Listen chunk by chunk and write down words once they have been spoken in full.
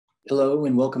Hello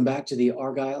and welcome back to the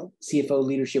Argyle CFO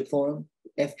Leadership Forum,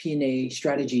 FP&A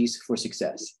Strategies for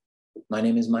Success. My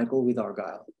name is Michael with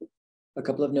Argyle. A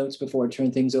couple of notes before I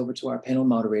turn things over to our panel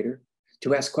moderator.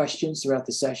 To ask questions throughout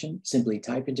the session, simply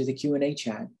type into the Q&A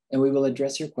chat and we will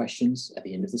address your questions at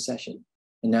the end of the session.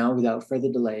 And now, without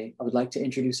further delay, I would like to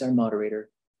introduce our moderator,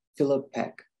 Philip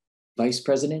Peck, Vice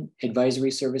President,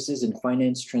 Advisory Services and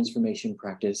Finance Transformation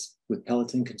Practice with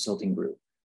Peloton Consulting Group.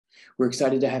 We're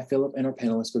excited to have Philip and our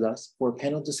panelists with us for a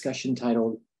panel discussion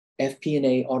titled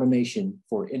FP&A Automation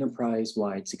for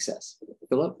Enterprise-Wide Success.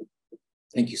 Philip,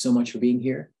 thank you so much for being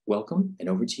here. Welcome, and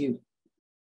over to you.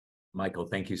 Michael,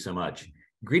 thank you so much.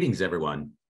 Greetings,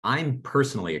 everyone. I'm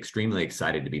personally extremely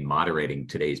excited to be moderating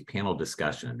today's panel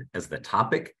discussion as the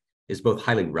topic is both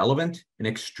highly relevant and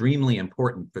extremely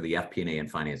important for the FP&A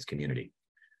and finance community.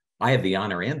 I have the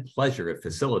honor and pleasure of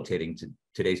facilitating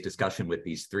today's discussion with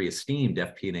these three esteemed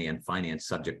FP&A and finance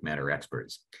subject matter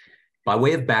experts. By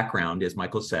way of background, as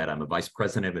Michael said, I'm a Vice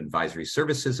President of Advisory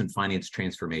Services and Finance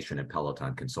Transformation at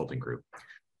Peloton Consulting Group.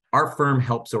 Our firm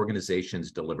helps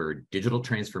organizations deliver digital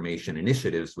transformation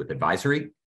initiatives with advisory,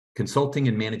 consulting,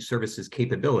 and managed services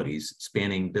capabilities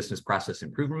spanning business process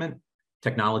improvement,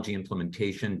 technology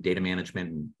implementation, data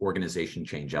management, and organization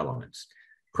change elements.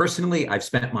 Personally, I've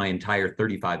spent my entire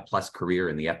 35-plus career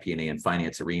in the FP&A and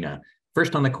finance arena,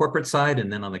 first on the corporate side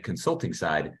and then on the consulting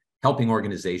side, helping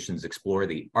organizations explore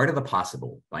the art of the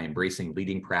possible by embracing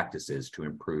leading practices to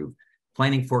improve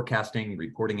planning, forecasting,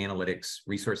 reporting analytics,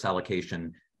 resource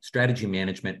allocation, strategy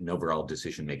management, and overall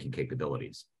decision-making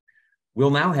capabilities.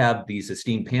 We'll now have these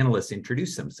esteemed panelists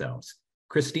introduce themselves.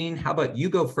 Christine, how about you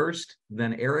go first,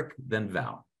 then Eric, then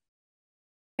Val?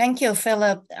 Thank you,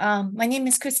 Philip. My name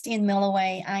is Christine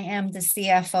Milloway. I am the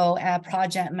CFO at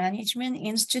Project Management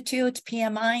Institute,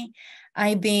 PMI.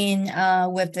 I've been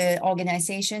with the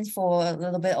organization for a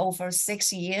little bit over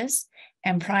 6 years.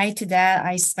 And prior to that,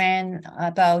 I spent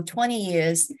about 20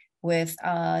 years with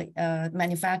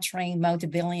manufacturing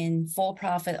multi-billion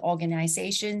for-profit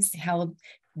organizations, held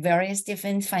various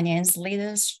different finance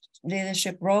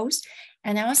leadership roles.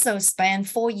 And I also spent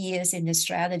 4 years in the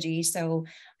strategy.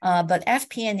 But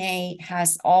FP&A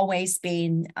has always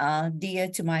been dear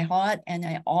to my heart, and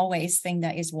I always think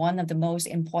that is one of the most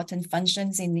important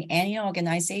functions in any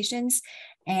organizations.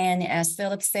 And as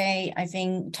Philip say, I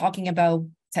think talking about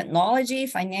technology,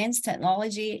 finance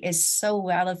technology is so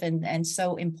relevant and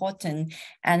so important.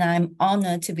 And I'm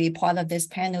honored to be part of this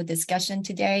panel discussion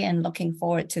today and looking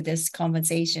forward to this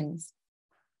conversation.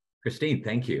 Christine,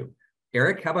 thank you.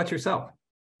 Eric, how about yourself?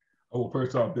 Oh, well,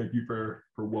 first off, thank you for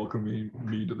welcoming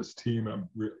me to this team. I'm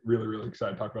really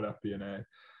excited to talk about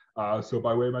FP&A. So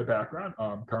by way of my background,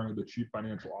 I'm currently the Chief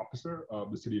Financial Officer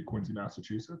of the city of Quincy,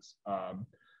 Massachusetts,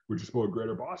 which is for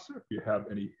Greater Boston. If you have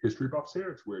any history buffs here,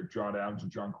 it's where John Adams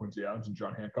and John Quincy Adams and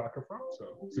John Hancock are from,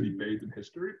 so city bathed in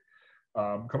history.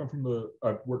 I've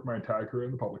worked my entire career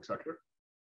in the public sector,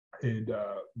 and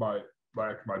my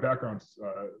background's,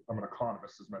 I'm an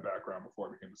economist is my background before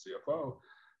I became the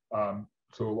CFO.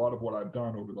 So a lot of what I've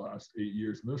done over the last 8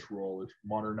 years in this role is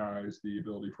modernize the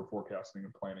ability for forecasting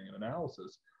and planning and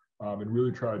analysis, and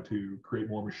really try to create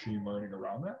more machine learning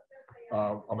around that.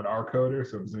 I'm an R coder,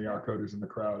 so if there's any R coders in the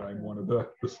crowd, I'm one of the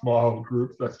small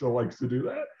groups that still likes to do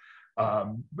that.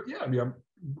 But yeah, I mean, I'm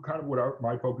kind of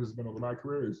my focus has been over my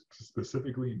career is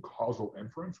specifically in causal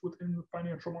inference within the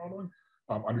financial modeling,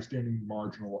 understanding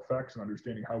marginal effects and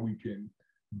understanding how we can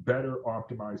better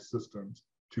optimize systems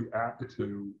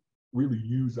to really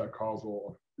use this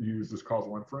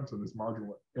causal inference and this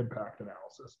marginal impact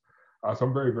analysis. So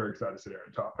I'm very very excited to sit here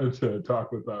and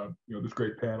talk with this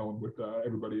great panel and with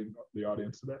everybody in the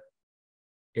audience today.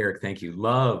 Eric, thank you.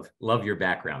 Love your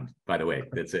background, by the way.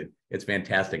 It's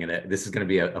fantastic, and this is going to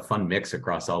be a fun mix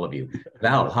across all of you.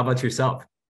 Val, how about yourself?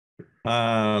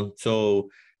 So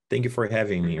thank you for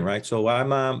having me. Right, so I'm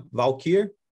Val Kier,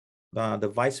 the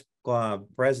Vice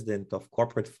President of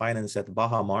Corporate Finance at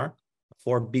Bahamar.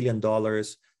 $4 billion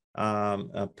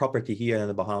property here in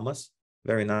the Bahamas.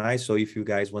 Very nice. So if you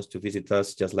guys want to visit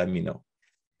us, just let me know.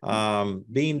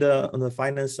 Being in the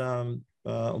finance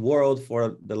world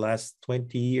for the last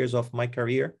 20 years of my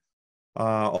career,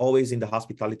 always in the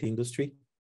hospitality industry.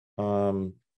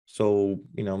 So,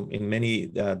 in many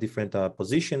different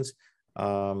positions.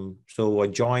 So I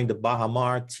joined the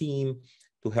Bahamar team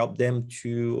to help them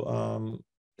to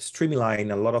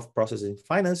streamline a lot of processes in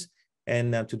finance.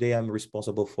 And today I'm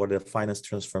responsible for the finance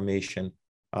transformation,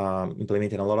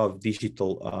 implementing a lot of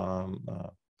digital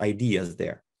ideas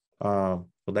there. So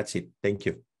that's it. Thank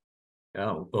you.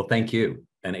 Oh, well, thank you.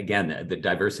 And again, the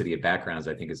diversity of backgrounds,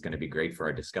 I think, is going to be great for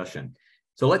our discussion.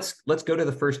 So let's go to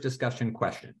the first discussion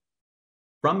question.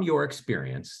 From your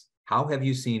experience, how have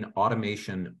you seen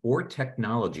automation or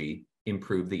technology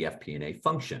improve the FP&A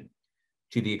function?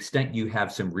 To the extent you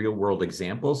have some real-world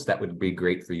examples, that would be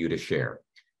great for you to share.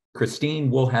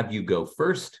 Christine, we'll have you go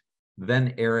first,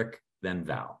 then Eric, then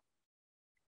Val.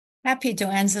 Happy to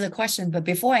answer the question, but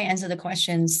before I answer the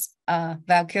questions,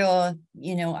 Valkyr,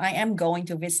 I am going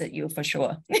to visit you for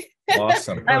sure.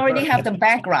 Awesome. I already have the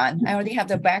background.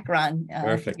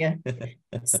 Perfect. Yeah.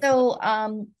 So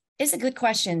it's a good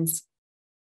question.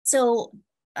 So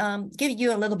give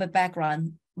you a little bit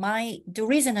background. The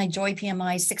reason I joined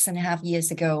PMI 6.5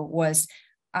 years ago was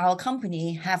our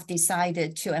company have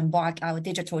decided to embark our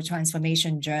digital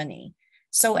transformation journey.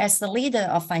 So as the leader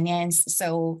of finance,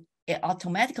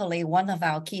 automatically one of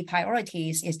our key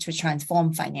priorities is to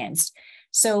transform finance.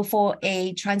 So for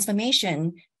a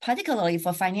transformation, particularly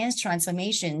for finance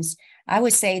transformations, I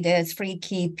would say there's 3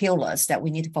 key pillars that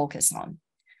we need to focus on.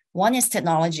 One is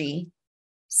technology,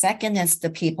 second is the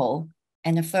people,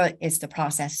 and the third is the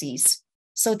processes.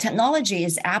 So technology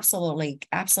is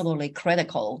absolutely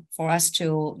critical for us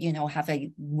to, have a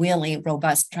really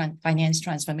robust finance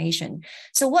transformation.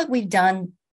 So what we've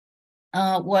done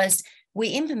was we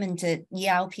implemented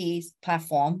ERP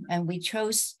platform and we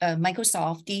chose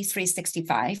Microsoft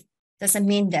D365. Doesn't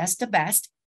mean that's the best,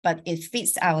 but it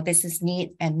fits our business need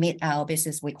and meet our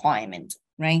business requirement,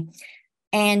 right?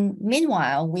 And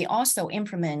meanwhile, we also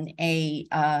implement a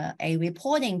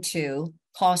reporting tool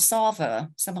called Solver.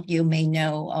 Some of you may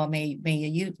know or may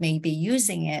be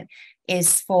using it.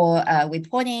 Is for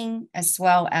reporting as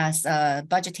well as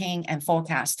budgeting and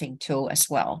forecasting tool as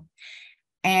well.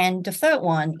 And the third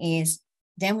one is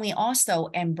then we also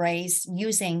embrace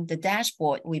using the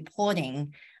dashboard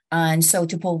reporting. And so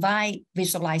to provide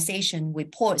visualization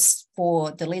reports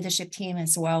for the leadership team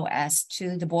as well as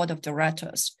to the board of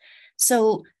directors.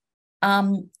 So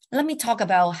let me talk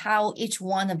about how each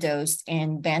one of those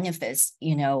and benefits,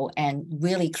 and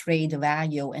really create the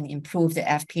value and improve the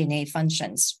FP&A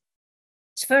functions.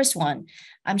 First one,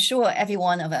 I'm sure every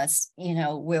one of us,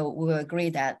 will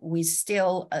agree that we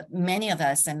still, many of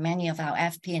us and many of our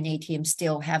FP&A teams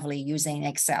still heavily using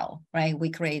Excel, right?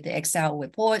 We create the Excel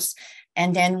reports.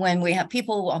 And then when we have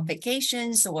people on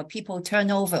vacations or people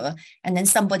turn over and then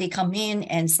somebody come in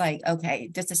and it's like, okay,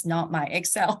 this is not my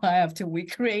Excel. I have to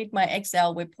recreate my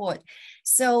Excel report.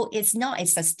 So it's not a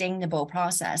sustainable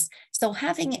process. So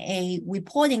having a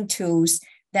reporting tools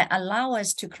that allow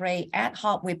us to create ad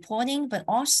hoc reporting, but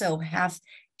also have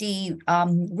the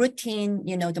routine,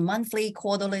 the monthly,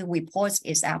 quarterly reports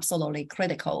is absolutely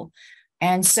critical.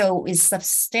 And so it's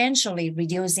substantially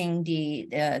reducing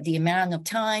the amount of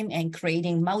time and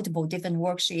creating multiple different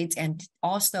worksheets and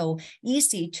also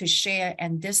easy to share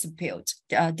and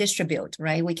distribute,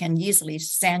 right? We can easily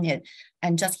send it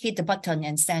and just hit the button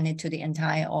and send it to the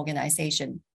entire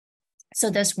organization. So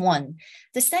that's one.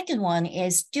 The second one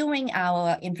is during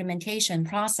our implementation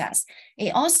process, it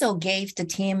also gave the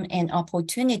team an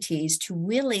opportunities to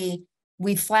really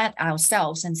reflect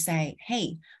ourselves and say,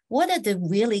 hey, what are the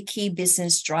really key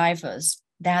business drivers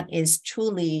that is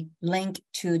truly linked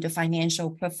to the financial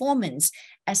performance?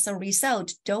 As a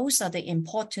result, those are the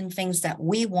important things that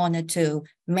we wanted to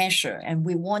measure and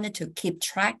we wanted to keep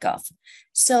track of.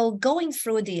 So going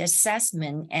through the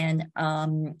assessment and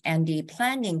the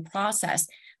planning process,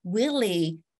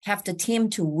 really have the team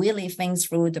to really think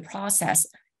through the process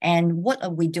and what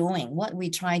are we doing, what we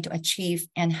trying to achieve,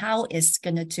 and how it's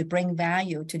going to bring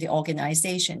value to the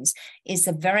organizations is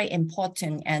a very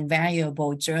important and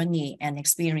valuable journey and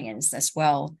experience as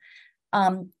well.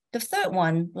 The third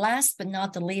one, last but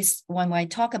not the least, when I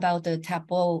talk about the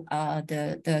Tableau,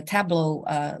 the Tableau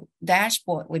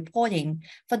dashboard reporting,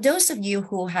 for those of you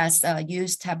who has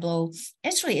used Tableau,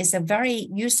 actually it's a very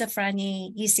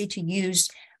user-friendly, easy to use,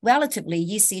 relatively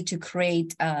easy to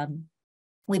create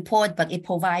report, but it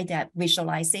provides that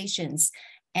visualizations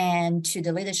and to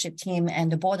the leadership team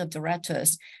and the board of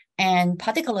directors. And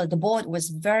particularly the board was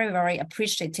very, very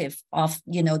appreciative of,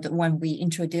 when we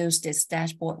introduced this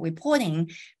dashboard reporting,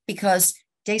 because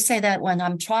they say that when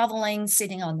I'm traveling,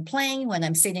 sitting on the plane, when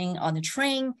I'm sitting on the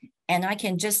train, and I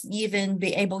can just even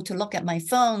be able to look at my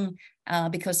phone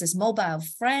because it's mobile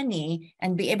friendly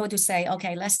and be able to say,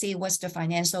 okay, let's see what's the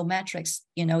financial metrics,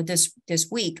 this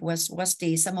week, what's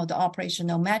some of the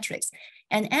operational metrics.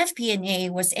 And FP&A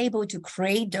was able to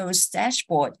create those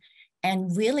dashboard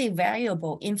and really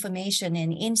valuable information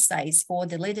and insights for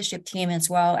the leadership team as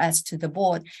well as to the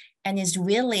board, and is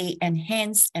really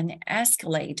enhance and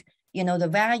escalate the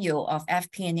value of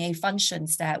FP&A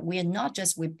functions that we're not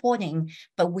just reporting,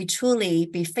 but we truly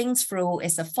be think through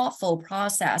is a thoughtful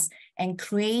process and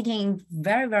creating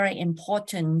very, very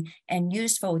important and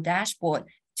useful dashboard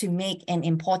to make an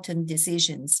important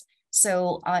decisions.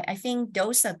 So I think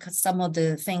those are some of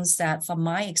the things that, from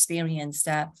my experience,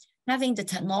 that having the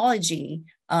technology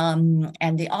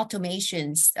and the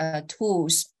automations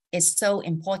tools is so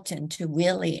important to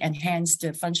really enhance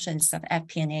the functions of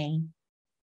FP&A.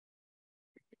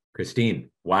 Christine,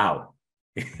 wow.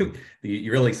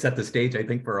 You really set the stage, I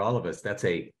think, for all of us.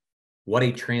 What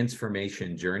a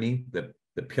transformation journey.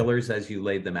 The pillars as you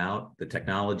laid them out, the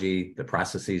technology, the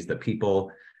processes, the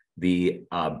people, the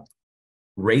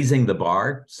raising the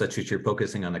bar such that you're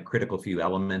focusing on the critical few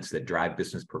elements that drive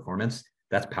business performance.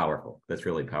 That's powerful. That's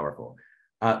really powerful.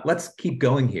 Let's keep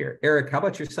going here. Eric, how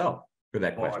about yourself for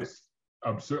that question?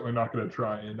 I'm certainly not going to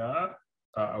try and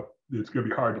it's going to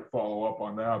be hard to follow up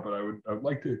on that, but I would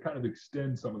like to kind of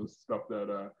extend some of the stuff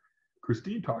that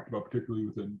Christine talked about, particularly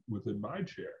within my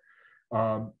chair.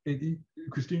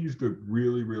 Christine used a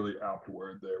really, really apt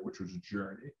word there, which was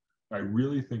journey. I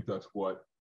really think that's what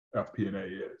FP&A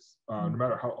is. No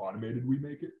matter how automated we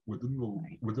make it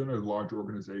within a large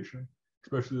organization,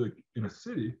 especially like in a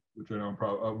city, which I know I'm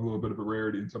probably a little bit of a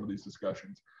rarity in some of these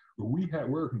discussions, but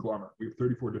we're a conglomerate. We have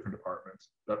 34 different departments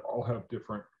that all have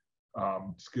different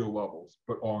skill levels,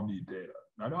 but all need data.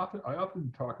 And I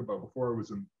often talk about, before I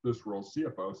was in this role,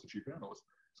 CFO, as the chief analyst,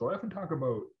 so I often talk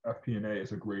about FP&A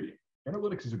as a gradient.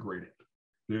 Analytics is a gradient.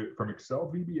 From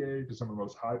Excel VBA to some of the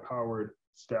most high-powered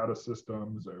status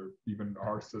systems or even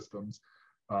our systems,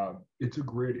 it's a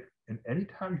gradient. And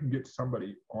anytime you can get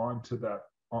somebody onto that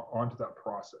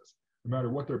process, no matter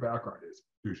what their background is,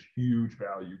 there's huge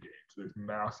value gains. There's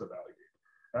massive value gains.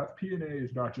 FP&A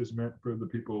is not just meant for the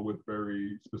people with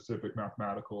very specific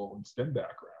mathematical and STEM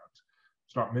backgrounds.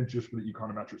 It's not meant just for the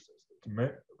econometricists. It's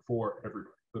meant for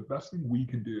everybody. The best thing we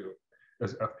can do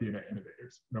as FP&A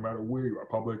innovators, no matter where you are,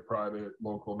 public, private,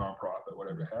 local, nonprofit,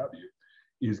 whatever have you,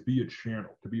 is be a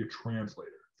channel, to be a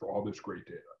translator for all this great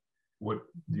data. What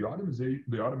the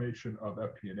automation of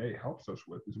FP&A helps us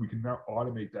with is we can now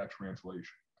automate that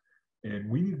translation. And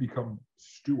we need to become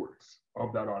stewards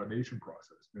of that automation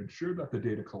process and ensure that the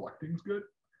data collecting is good,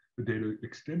 the data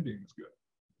extending is good.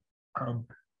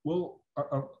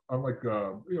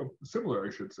 Similar, I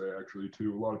should say, actually,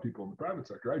 to a lot of people in the private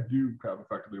sector, I do have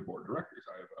effectively a board of directors.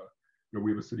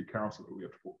 We have a city council that we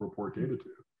have to report data to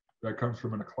that comes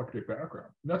from an eclectic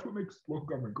background. And that's what makes local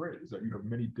government great, is that you have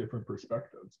many different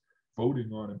perspectives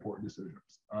voting on important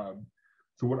decisions.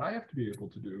 So what I have to be able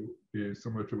to do is,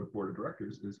 similar to with board of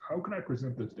directors, is how can I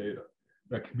present this data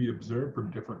that can be observed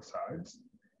from different sides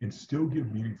and still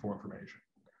give meaningful information?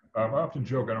 I often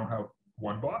joke, I don't have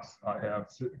one boss. I have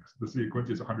the city of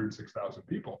Quincy is 106,000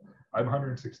 people. I have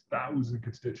 106,000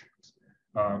 constituents.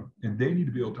 And they need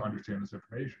to be able to understand this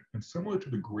information. And similar to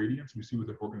the gradients we see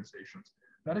within organizations,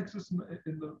 that exists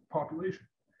in the population.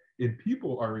 And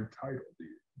people are entitled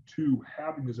to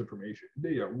having this information.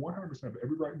 They are 100% of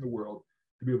every right in the world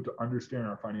to be able to understand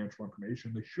our financial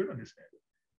information. They should understand it.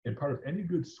 And part of any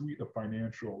good suite of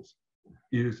financials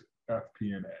is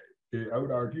FP&A. I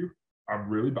would argue, I'm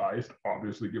really biased,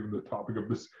 obviously, given the topic of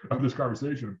this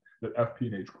conversation, that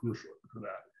FP&A is crucial for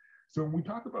that. So when we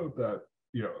talk about that,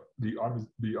 the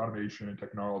automation and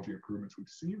technology improvements we've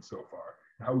seen so far,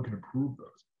 and how we can improve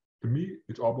those, to me,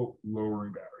 it's all about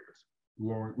lowering barriers.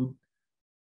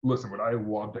 Listen, would I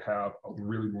love to have a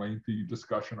really lengthy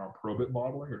discussion on probit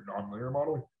modeling or nonlinear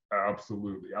modeling?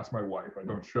 Absolutely. Ask my wife. I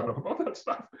don't shut up about that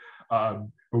stuff. But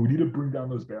we need to bring down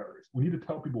those barriers. We need to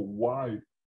tell people why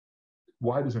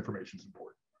this information is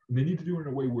important. And they need to do it in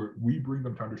a way where we bring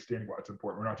them to understanding why it's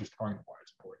important. We're not just telling them why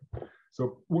it's important.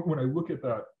 So when I look at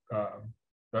that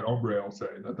ombre, I'll say,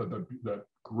 that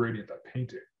gradient, that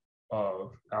painting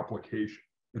of application,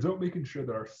 it's about making sure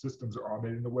that our systems are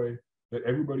automated in a way that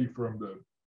everybody from the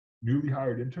newly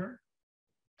hired intern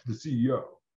to the CEO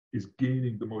is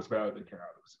gaining the most value they can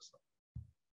out of the system.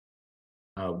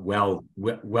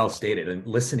 Well stated. And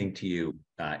listening to you,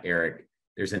 Eric,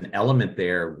 there's an element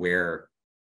there where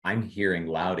I'm hearing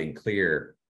loud and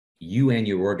clear, you and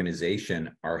your organization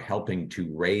are helping to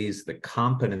raise the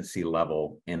competency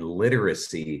level and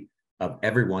literacy of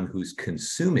everyone who's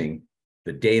consuming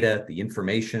the data, the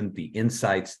information, the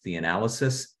insights, the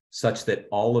analysis, such that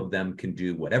all of them can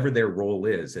do whatever their role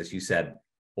is. As you said,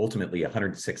 ultimately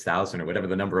 106,000 or whatever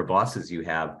the number of bosses you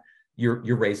have,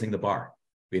 you're raising the bar.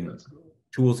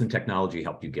 Tools and technology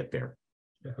help you get there.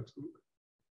 Yeah, absolutely.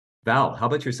 Val, how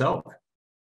about yourself?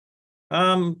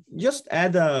 Just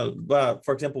add,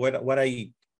 for example, what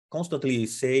I constantly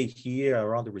say here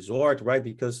around the resort, right?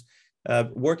 Because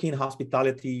working in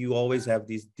hospitality, you always have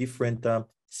these different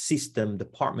system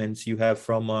departments. You have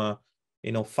from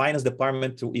finance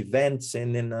department to events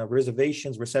and then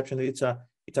reservations, reception. It's a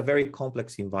very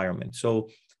complex environment. So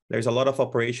There's a lot of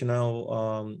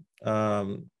operational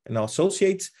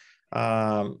associates.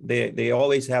 They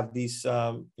always have this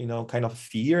kind of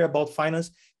fear about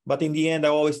finance. But in the end, I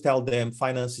always tell them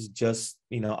finance is just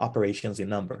operations in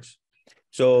numbers.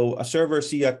 So a server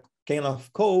see a can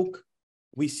of Coke,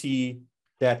 we see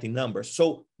that in numbers.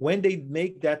 So when they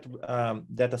make that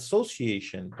that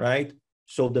association, right?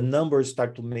 So the numbers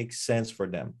start to make sense for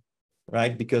them,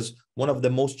 right? Because one of the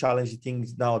most challenging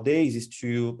things nowadays is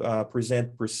to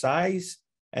present precise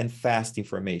and fast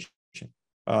information.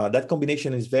 That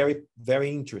combination is very, very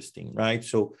interesting, right?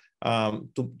 So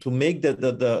to make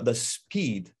the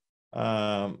speed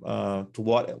to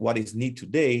what is needed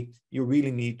today, you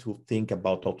really need to think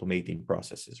about automating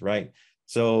processes, right?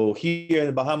 So here in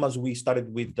the Bahamas, we started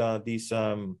with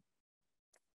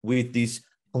this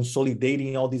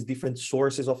consolidating all these different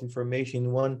sources of information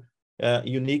in one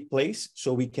unique place,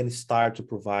 so we can start to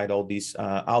provide all these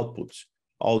outputs,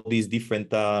 all these different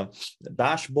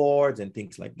dashboards and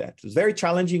things like that. It's very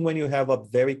challenging when you have a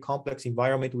very complex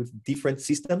environment with different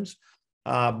systems,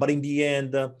 but in the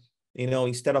end,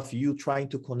 instead of you trying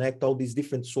to connect all these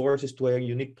different sources to a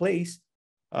unique place,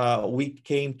 we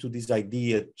came to this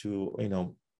idea to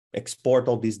export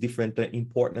all these different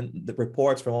important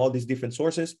reports from all these different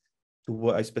sources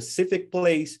to a specific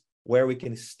place where we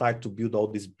can start to build all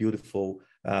these beautiful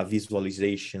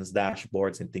visualizations,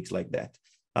 dashboards, and things like that.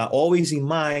 Always in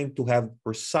mind to have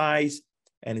precise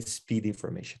and speed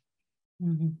information.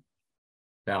 Mm-hmm.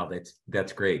 Wow,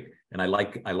 that's great. And I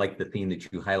like the theme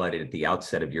that you highlighted at the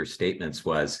outset of your statements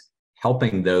was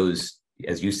helping those,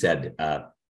 as you said,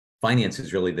 finance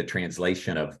is really the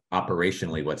translation of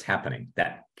operationally what's happening.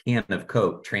 That can of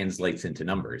Coke translates into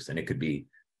numbers, and it could be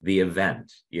the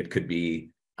event, it could be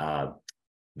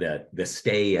the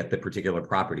stay at the particular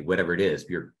property, whatever it is.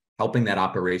 You're helping that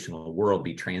operational world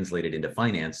be translated into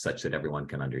finance such that everyone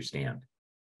can understand.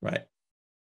 Right.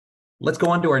 Let's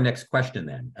go on to our next question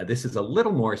then. This is a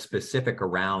little more specific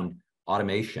around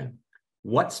automation.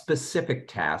 What specific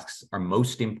tasks are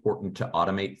most important to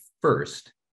automate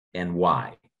first and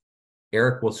why?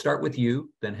 Eric, we'll start with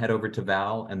you, then head over to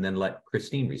Val, and then let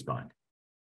Christine respond.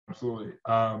 Absolutely.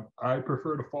 I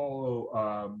prefer to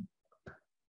follow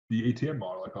the ATM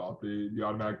model, I call it, the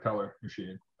automatic teller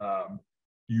machine.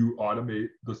 You automate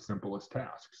the simplest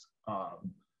tasks.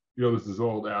 There's this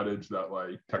old adage that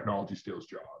like technology steals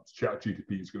jobs.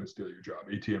 ChatGPT is going to steal your job.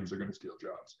 ATMs are going to steal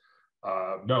jobs.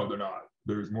 No, they're not.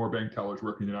 There's more bank tellers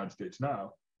working in the United States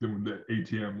now than when the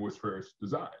ATM was first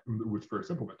designed, was first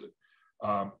implemented.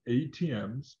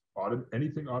 ATMs,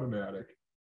 anything automatic,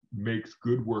 makes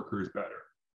good workers better.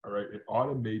 All right, it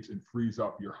automates and frees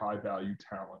up your high value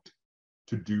talent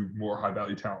to do more high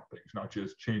value talent things, not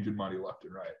just changing money left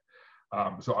and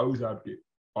right. So I always advocate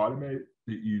automate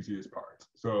the easiest parts.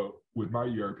 So with my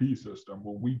ERP system,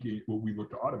 what we look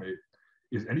to automate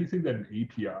is anything that an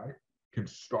API can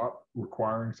stop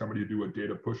requiring somebody to do a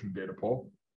data push and data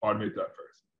pull, automate that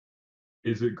first.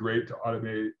 Is it great to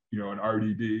automate, an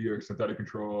RDD or synthetic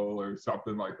control or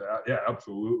something like that? Yeah,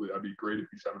 absolutely. That'd be great if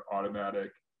you just have an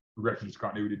automatic regression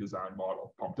discontinuity design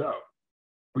model pumped out,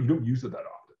 but you don't use it that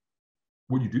often.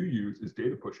 What you do use is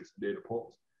data pushes and data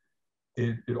pulls.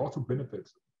 And it also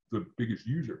benefits the biggest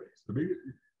user base. The biggest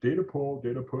data pull,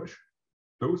 data push,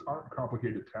 those aren't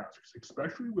complicated tasks,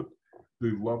 especially with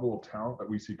the level of talent that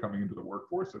we see coming into the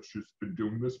workforce that's just been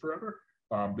doing this forever.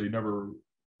 They never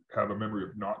have a memory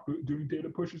of not doing data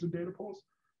pushes and data pulls.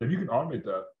 If you can automate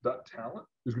that talent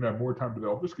is going to have more time to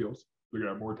develop their skills. They're going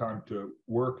to have more time to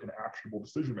work in actionable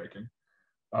decision making.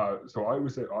 So I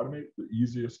always say automate the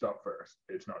easiest stuff first.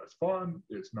 It's not as fun,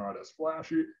 it's not as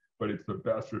flashy, but it's the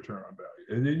best return on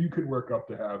value. And then you can work up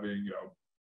to having,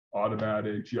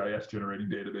 automatic GIS generating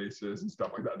databases and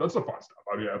stuff like that. That's the fun stuff.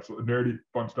 I mean, absolutely nerdy,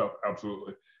 fun stuff,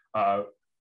 absolutely.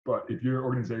 But if your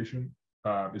organization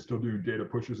is still doing data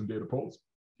pushes and data pulls,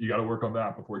 you got to work on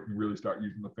that before you can really start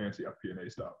using the fancy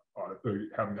FP&A stuff,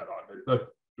 having that automated. That's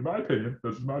in my opinion.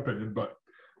 This is my opinion, but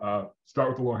start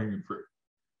with the low-hanging fruit.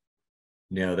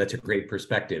 No, that's a great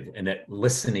perspective. And that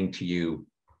listening to you,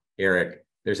 Eric,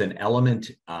 there's an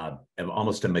element of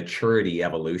almost a maturity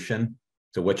evolution.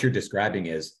 So what you're describing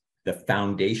is the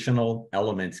foundational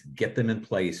elements, get them in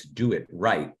place, do it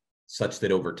right, such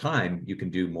that over time you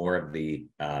can do more of the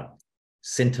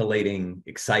scintillating,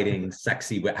 exciting,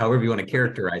 sexy, however you want to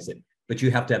characterize it. But you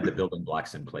have to have the building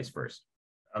blocks in place first.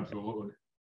 Absolutely.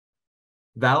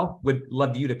 Val, would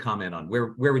love you to comment on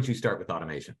where would you start with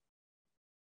automation?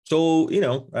 So,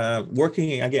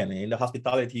 working again in the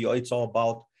hospitality, it's all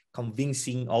about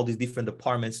convincing all these different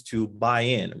departments to buy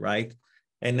in, right?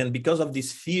 And then because of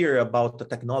this fear about the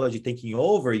technology taking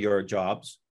over your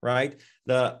jobs, right?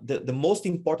 The most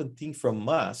important thing from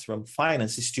us, from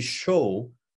finance, is to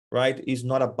show, right, is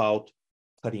not about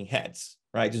cutting heads,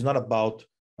 right? It's not about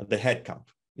the head count.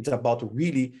 It's about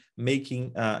really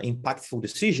making impactful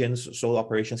decisions so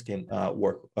operations can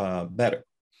work better.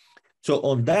 So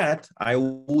on that, I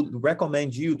would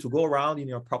recommend you to go around in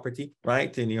your property,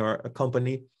 right, in your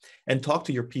company, and talk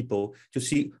to your people to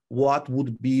see what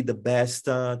would be the best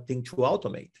thing to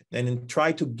automate, and then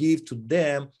try to give to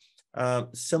them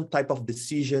some type of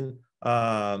decision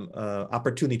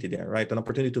opportunity there, right? An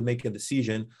opportunity to make a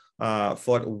decision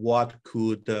for what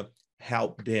could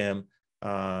help them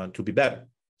to be better.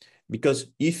 Because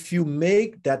if you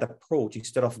make that approach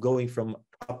instead of going from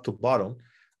up to bottom,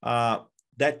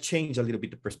 that changes a little bit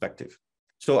the perspective.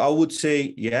 So I would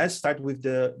say, yes, start with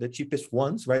the cheapest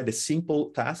ones, right? The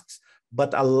simple tasks,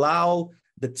 but allow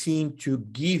the team to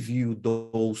give you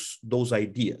those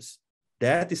ideas.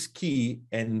 That is key,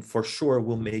 and for sure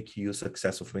will make you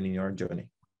successful in your journey.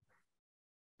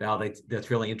 Val,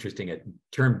 that's really interesting. A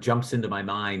term jumps into my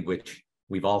mind, which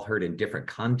we've all heard in different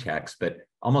contexts, but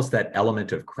almost that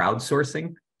element of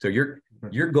crowdsourcing. So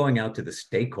you're going out to the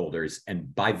stakeholders,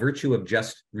 and by virtue of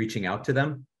just reaching out to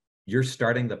them, you're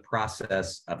starting the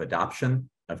process of adoption,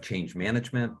 of change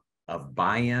management, of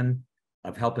buy-in,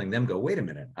 of helping them go, wait a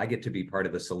minute, I get to be part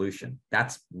of the solution.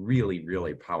 That's really,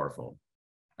 really powerful.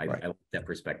 I like that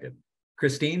perspective.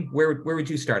 Christine, where would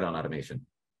you start on automation?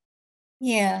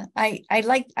 Yeah, I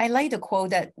like the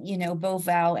quote that, you know, both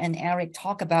Val and Eric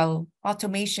talk about.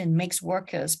 Automation makes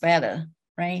workers better,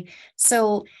 right?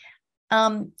 So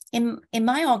in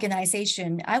my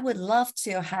organization, I would love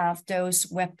to have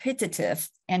those repetitive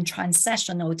and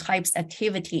transactional types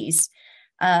activities,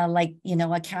 like, you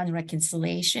know, account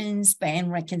reconciliations, bank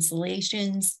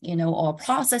reconciliations, you know, or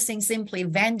processing simply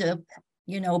vendor,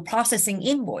 you know, processing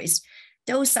invoice.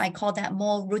 Those, I call that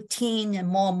more routine and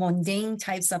more mundane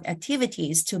types of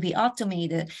activities to be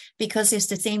automated, because it's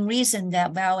the same reason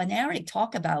that Val and Eric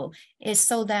talk about, is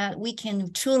so that we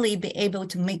can truly be able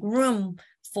to make room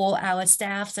for our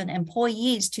staffs and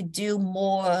employees to do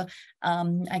more,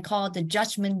 I call it the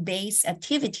judgment-based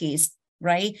activities,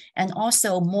 right? And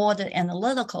also more the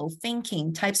analytical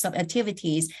thinking types of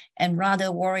activities, and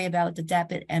rather worry about the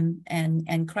debit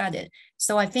and credit.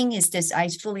 So I think it's this, I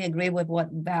fully agree with what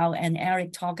Val and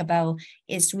Eric talk about.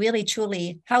 It's really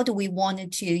truly, how do we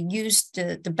want to use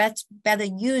the better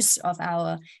use of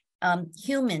our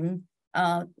human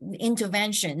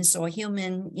interventions or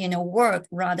human, you know, work,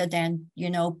 rather than, you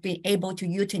know, be able to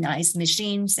utilize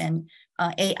machines and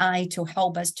AI to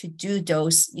help us to do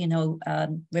those, you know,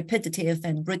 repetitive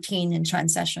and routine and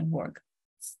transaction work.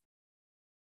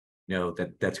 No,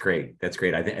 that's great. That's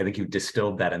great. I think you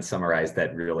distilled that and summarized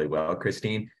that really well,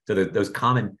 Christine. So those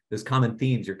common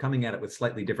themes, you're coming at it with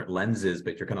slightly different lenses,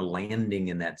 but you're kind of landing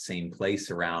in that same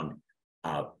place around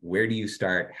where do you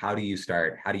start? How do you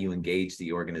start? How do you engage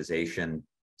the organization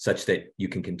such that you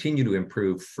can continue to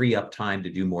improve, free up time to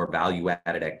do more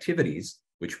value-added activities,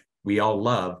 which we all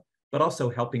love, but also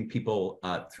helping people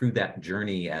through that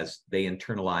journey as they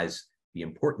internalize the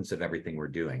importance of everything we're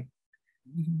doing.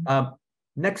 Mm-hmm.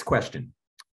 Next question.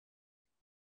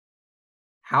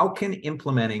 How can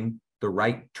implementing the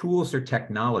right tools or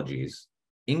technologies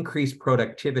increase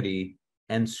productivity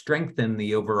and strengthen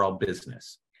the overall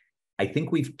business? I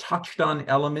think we've touched on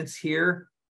elements here,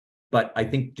 but I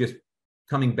think just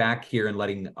coming back here and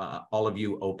letting all of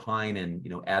you opine and, you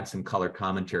know, add some color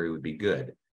commentary would be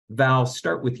good. Val,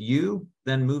 start with you,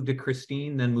 then move to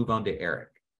Christine, then move on to Eric.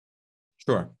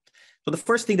 Sure. So the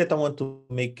first thing that I want to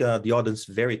make the audience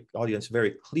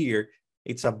very clear,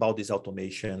 it's about this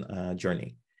automation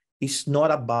journey. It's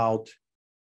not about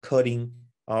cutting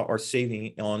or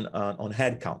saving on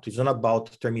headcount. It's not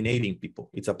about terminating people.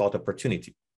 It's about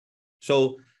opportunity.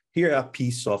 So here a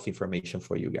piece of information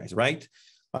for you guys, right?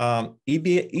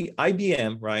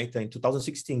 IBM, right, in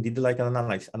 2016 did like an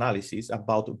analysis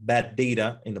about bad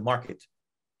data in the market.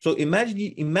 So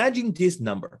imagine this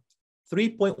number,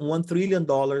 $3.1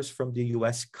 trillion from the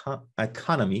US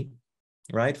economy,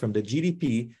 right, from the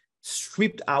GDP,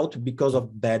 stripped out because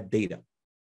of bad data.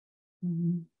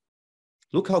 Mm-hmm.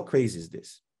 Look how crazy is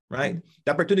this, right? Mm-hmm.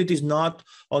 The opportunity is not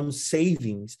on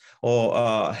savings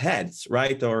or heads,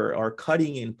 right, or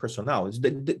cutting in personnel.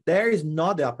 There is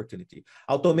not the opportunity.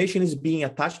 Automation is being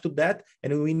attached to that,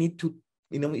 and we need to,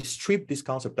 you know, strip this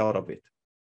concept out of it.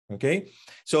 Okay,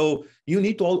 so you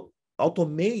need to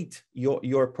automate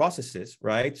your processes,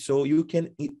 right? So you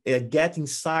can get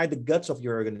inside the guts of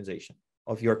your organization,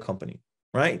 of your company,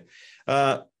 right?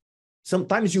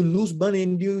 Sometimes you lose money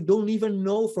and you don't even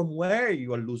know from where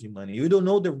you are losing money. You don't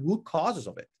know the root causes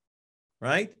of it,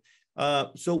 right?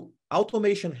 So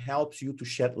automation helps you to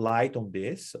shed light on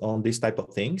this type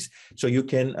of things, so you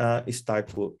can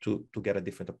start to get a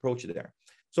different approach there.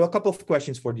 So a couple of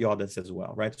questions for the audience as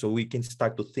well, right? So we can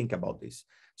start to think about this.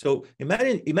 So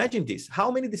imagine this: how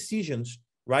many decisions,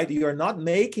 right, you are not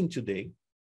making today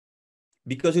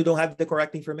because you don't have the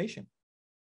correct information?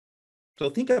 So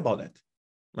think about that,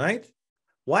 right?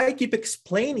 Why keep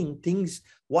explaining things,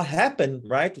 what happened,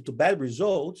 right, to bad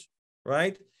results,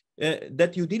 right,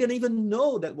 that you didn't even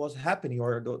know that was happening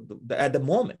or at the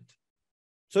moment?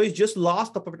 So it's just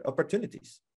lost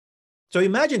opportunities. So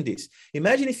imagine this.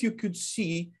 Imagine if you could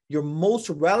see your most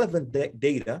relevant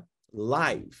data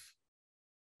live,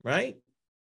 right?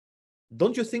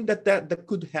 Don't you think that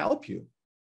could help you,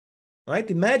 right?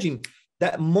 Imagine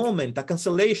that moment, a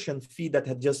cancellation fee that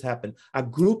had just happened, a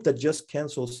group that just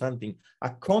canceled something,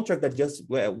 a contract that just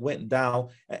went down.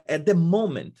 At the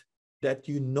moment that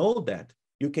you know that,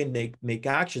 you can make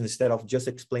action instead of just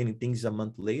explaining things a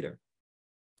month later,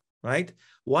 right?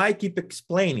 Why keep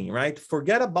explaining, right?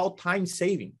 Forget about time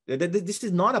saving. This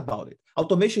is not about it.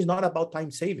 Automation is not about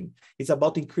time saving. It's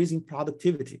about increasing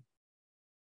productivity.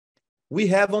 We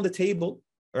have on the table,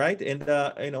 right? And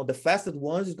the fastest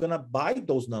ones is gonna buy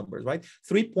those numbers, right?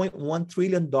 $3.1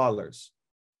 trillion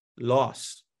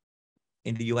loss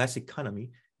in the US economy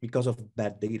because of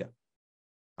bad data.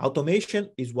 Automation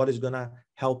is what is gonna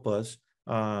help us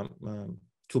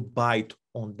to bite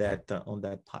on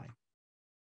that pie.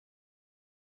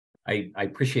 I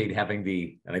appreciate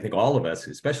having and I think all of us,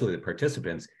 especially the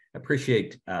participants,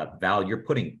 appreciate, Val, you're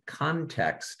putting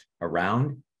context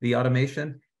around the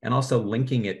automation and also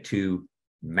linking it to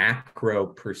macro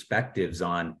perspectives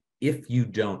on, if you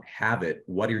don't have it,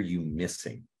 what are you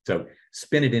missing? So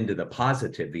spin it into the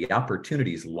positive. The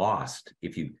opportunity is lost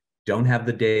if you don't have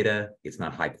the data. It's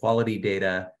not high quality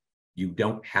data. You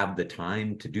don't have the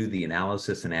time to do the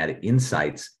analysis and add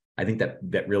insights. I think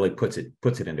that really puts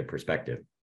it into perspective.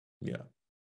 Yeah.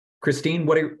 Christine,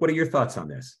 what are your thoughts on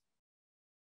this?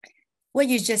 What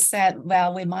you just said,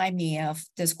 well, remind me of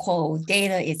this quote: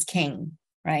 "Data is king,"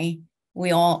 right?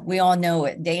 We all know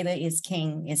it. Data is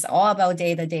king. It's all about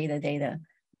data, data, data.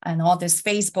 And all this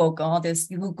Facebook, all this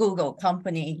Google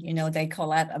company, they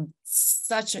collect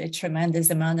such a tremendous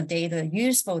amount of data,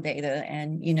 useful data,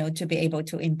 and, to be able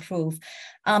to improve.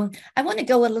 I want to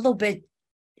go a little bit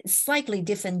slightly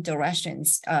different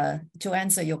directions to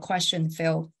answer your question,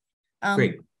 Phil.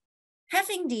 Great.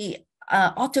 Having the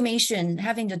automation,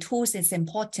 having the tools is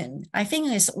important. I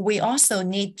think we also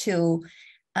need to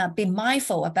be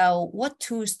mindful about what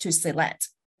tools to select,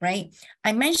 right?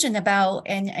 I mentioned about,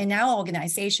 in our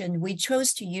organization, we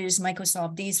chose to use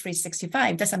Microsoft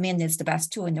D365. Doesn't mean it's the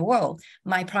best tool in the world.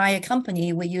 My prior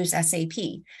company, we use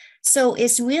SAP. So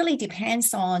it really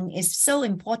depends on, it's so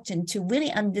important to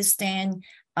really understand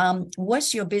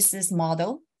what's your business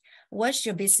model, what's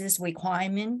your business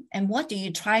requirement, and what do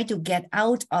you try to get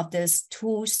out of this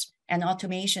tools and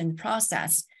automation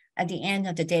process at the end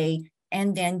of the day,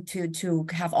 and then to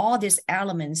have all these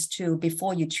elements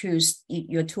before you choose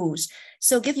your tools.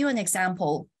 So give you an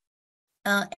example.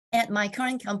 At my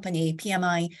current company,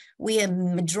 PMI, we are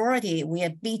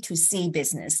B2C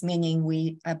business, meaning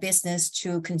we are business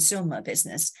to consumer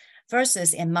business,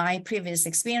 versus in my previous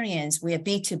experience, we are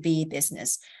B2B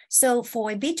business. So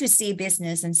for a B2C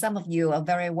business, and some of you are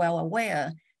very well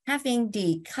aware, having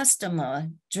the customer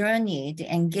journey,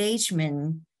 the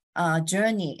engagement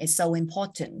journey is so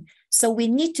important. So we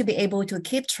need to be able to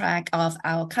keep track of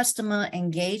our customer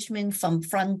engagement from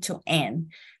front to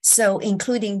end. So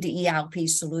including the ERP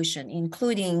solution,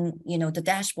 including, the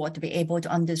dashboard, to be able to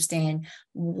understand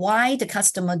why the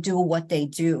customer do what they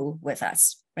do with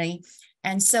us, right?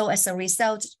 And so as a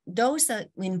result, those are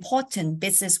important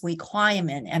business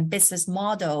requirement and business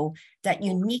model that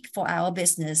unique for our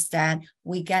business that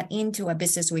we get into a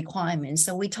business requirement.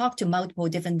 So we talk to multiple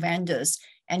different vendors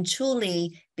and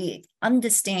truly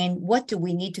understand what do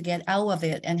we need to get out of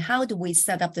it, and how do we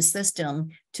set up the system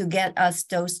to get us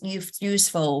those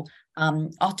useful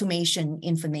automation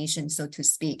information, so to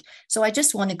speak. So I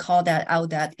just want to call that out,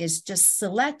 that is just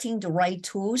selecting the right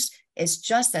tools is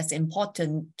just as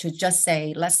important to just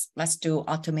say, let's do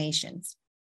automations.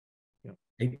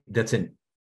 Yeah. That's a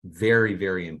very,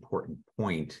 very important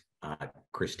point,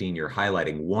 Christine. You're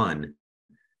highlighting one,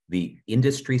 the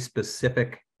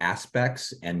industry-specific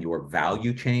aspects and your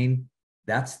value chain.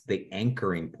 That's the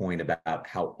anchoring point about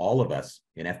how all of us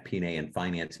in FP&A and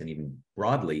finance, and even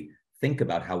broadly, think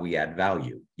about how we add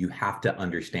value. You have to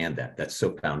understand that. That's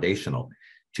so foundational.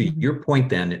 To your point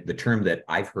then, the term that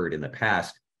I've heard in the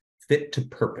past, fit to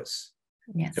purpose.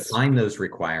 Yes. Define those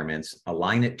requirements,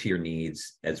 align it to your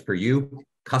needs. As for you,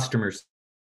 customers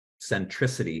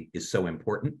centricity is so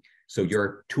important. So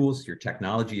your tools, your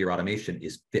technology, your automation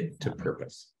is fit to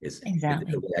purpose.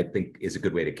 Exactly. I think is a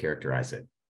good way to characterize it.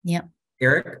 Yeah.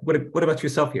 Eric, what about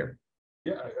yourself here?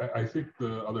 Yeah, I think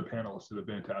the other panelists did a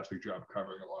fantastic job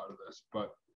covering a lot of this,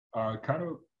 but kind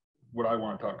of what I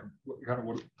want to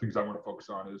what things I want to focus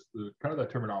on is the kind of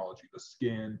that terminology, the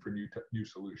scan for new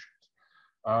solutions.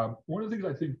 One of the things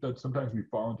I think that sometimes we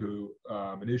fall into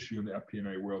an issue in the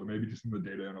FP&A world, maybe just in the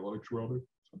data analytics world, or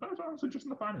sometimes honestly just in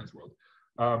the finance world,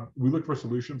 we look for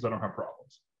solutions that don't have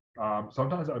problems.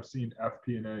 Sometimes I've seen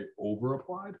FP&A over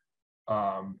applied.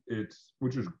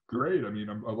 Which is great. I mean,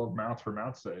 I love math for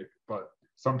math's sake, but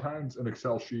sometimes an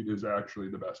Excel sheet is actually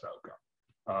the best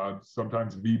outcome.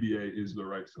 Sometimes VBA is the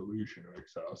right solution in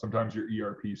Excel. Sometimes your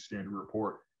ERP standard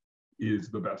report is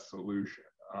the best solution.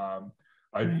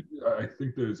 I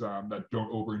think there's that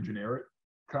don't over-engineer it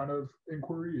kind of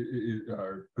inquiry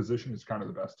position is kind of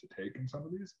the best to take in some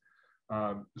of these.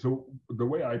 So the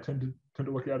way I tend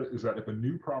to look at it is that if a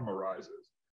new problem arises,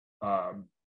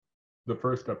 the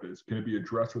first step is, can it be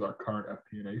addressed with our current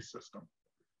FP&A system?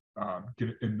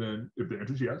 And then if the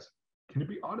answer is yes, can it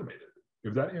be automated?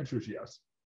 If that answer is yes,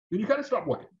 then you kind of stop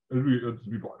looking. Let's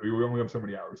be blunt. We only have so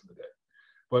many hours in the day.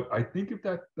 But I think if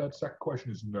that second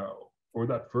question is no, or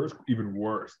that first, even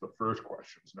worse, the first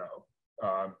question is no,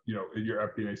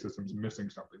 your FP&A system is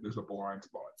missing something. There's a blind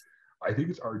spot. I think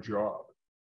it's our job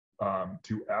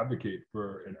to advocate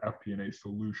for an FP&A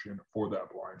solution for that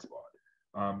blind spot.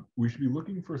 We should be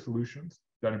looking for solutions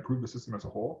that improve the system as a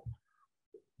whole,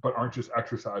 but aren't just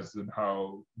exercises in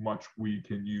how much we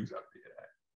can use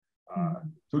FP&A.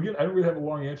 So again, I don't really have a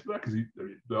long answer to that because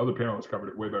the other panelists covered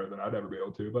it way better than I'd ever be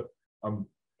able to. But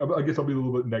I guess I'll be a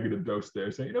little bit negative dose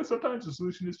there, saying sometimes the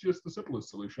solution is just the simplest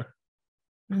solution.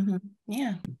 Mm-hmm.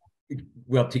 Yeah.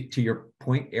 Well, to your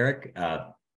point, Eric,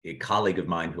 a colleague of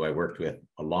mine who I worked with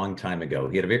a long time ago,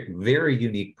 he had a very, very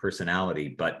unique personality,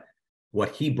 but what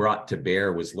he brought to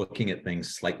bear was looking at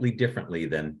things slightly differently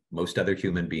than most other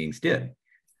human beings did.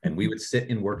 And we would sit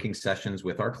in working sessions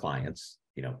with our clients,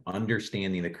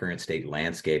 understanding the current state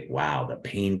landscape. Wow, the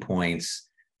pain points,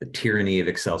 the tyranny of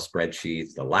Excel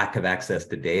spreadsheets, the lack of access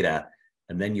to data.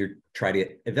 And then you try to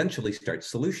eventually start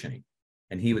solutioning.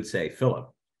 And he would say, Philip,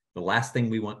 the last thing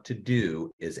we want to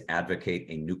do is advocate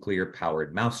a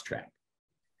nuclear-powered mousetrap.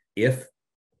 If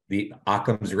the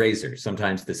Occam's razor,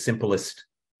 sometimes the simplest,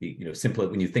 simply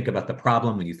when you think about the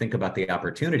problem, when you think about the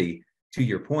opportunity, to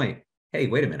your point, hey,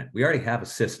 wait a minute, we already have a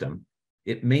system.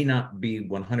 It may not be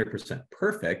 100%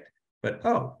 perfect, but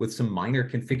with some minor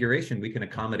configuration, we can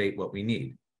accommodate what we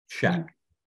need. Check.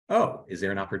 Is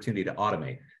there an opportunity to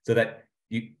automate? So that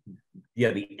the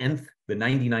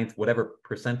 99th, whatever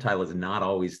percentile is not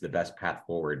always the best path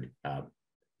forward.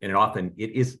 And often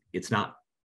it's not.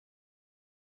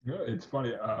 Yeah, it's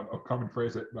funny. A common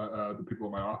phrase that the people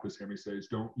in my office hear me say is,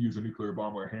 "Don't use a nuclear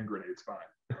bomb or a hand grenade. It's fine."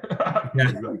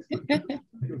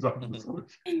 It's often the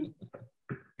solution.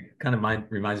 Kind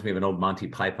of reminds me of an old Monty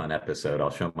Python episode.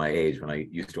 I'll show my age when I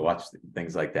used to watch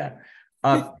things like that.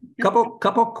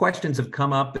 Couple questions have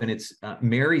come up, and it's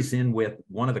marries in with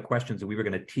one of the questions that we were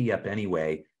going to tee up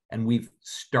anyway. And we've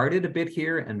started a bit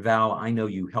here. And Val, I know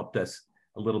you helped us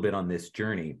a little bit on this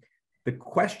journey. The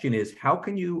question is, how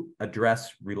can you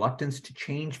address reluctance to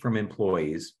change from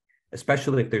employees,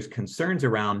 especially if there's concerns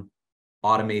around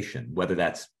automation, whether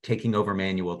that's taking over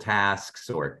manual tasks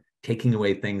or taking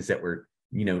away things that were,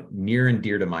 near and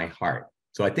dear to my heart.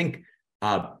 So I think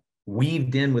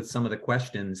weaved in with some of the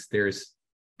questions,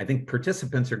 I think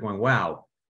participants are going, wow,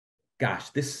 gosh,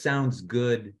 this sounds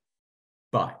good,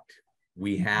 but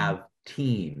we have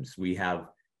teams, we have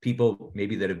people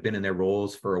maybe that have been in their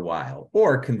roles for a while,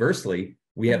 or conversely,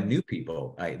 we have new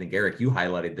people. I think, Eric, you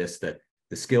highlighted this, that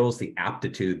the skills, the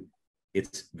aptitude,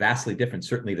 it's vastly different,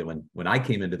 certainly than when I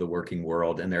came into the working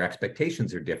world, and their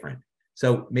expectations are different.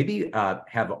 So maybe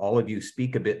have all of you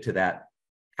speak a bit to that.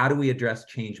 How do we address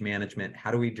change management?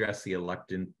 How do we address the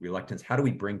reluctance? How do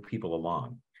we bring people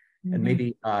along? Mm-hmm. And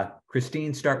maybe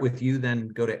Christine, start with you, then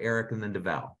go to Eric, and then to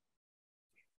Val.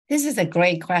 This is a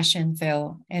great question,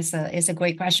 Phil. It's a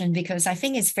great question, because I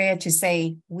think it's fair to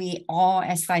say we all,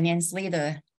 as finance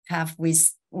leader, have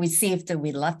received the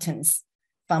reluctance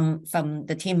from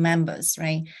the team members,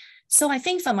 right? So I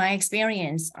think from my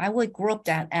experience, I would group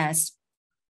that as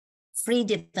 3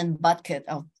 different buckets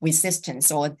of resistance,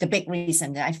 or the big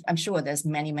reason. I'm sure there's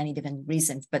many, many different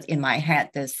reasons, but in my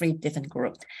head, there's 3 different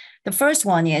groups. The first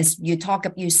one is, you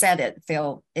said it,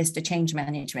 Phil, is the change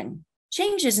management.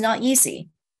 Change is not easy.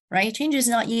 Right? Change is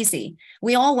not easy.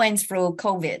 We all went through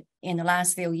COVID in the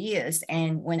last few years.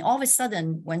 And when all of a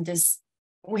sudden, when this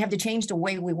we have to change the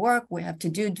way we work. We have to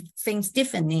do things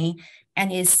differently,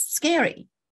 and it's scary.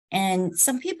 And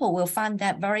some people will find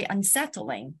that very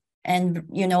unsettling and,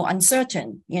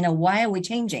 uncertain. Why are we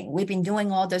changing? We've been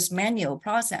doing all this manual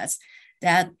process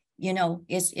that,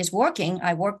 is working.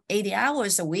 I work 80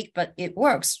 hours a week, but it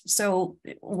works. So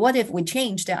what if we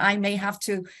change that? I may have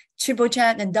to triple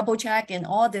check and double check and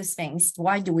all these things.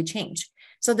 Why do we change?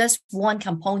 So that's one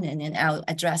component, and I'll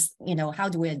address, how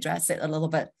do we address it a little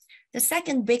bit. The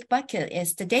second big bucket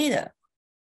is the data,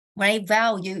 right?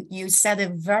 Val, you said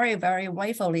it very, very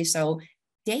rightfully so.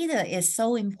 Data is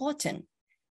so important.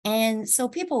 And so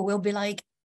people will be like,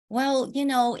 well,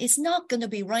 it's not going to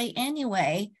be right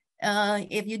anyway.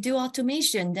 If you do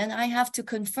automation, then I have to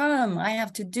confirm, I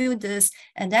have to do this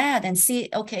and that and see,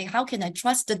 okay, how can I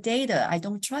trust the data? I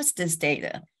don't trust this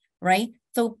data, right?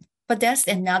 So, but that's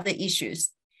another issue.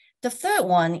 The third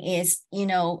one is,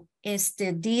 is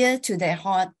the dear to their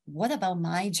heart. What about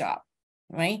my job,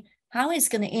 right? How is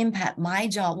going to impact my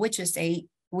job, which is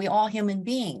we all human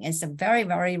being. It's a very,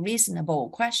 very reasonable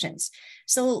questions.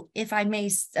 So if I may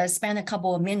spend a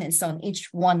couple of minutes on each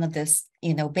one of this,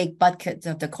 big buckets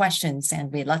of the questions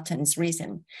and reluctance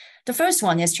reason. The first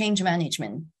one is change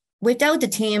management. Without the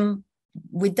team,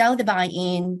 without the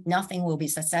buy-in, nothing will be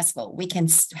successful. We can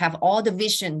have all the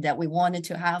vision that we wanted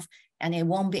to have, and it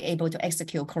won't be able to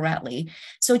execute correctly.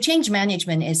 So change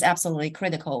management is absolutely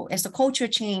critical. It's a culture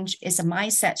change, it's a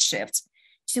mindset shift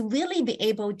to really be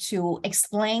able to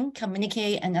explain,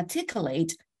 communicate, and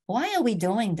articulate, why are we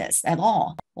doing this at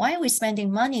all? Why are we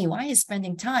spending money? Why is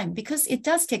spending time? Because it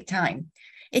does take time.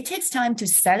 It takes time to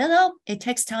set it up. It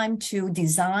takes time to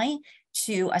design,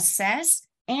 to assess,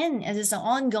 and it is an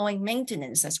ongoing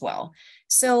maintenance as well.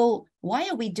 So why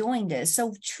are we doing this?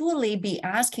 So truly be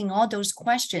asking all those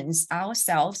questions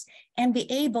ourselves and be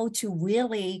able to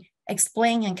really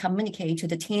explain and communicate to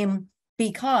the team,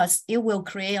 because it will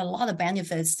create a lot of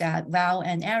benefits that Val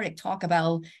and Eric talk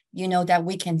about, that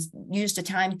we can use the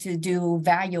time to do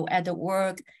value-added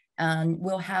work, and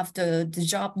we'll have the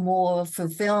job more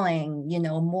fulfilling,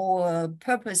 more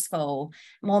purposeful,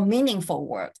 more meaningful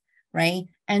work, right?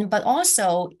 But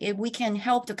also, if we can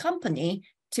help the company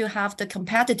to have the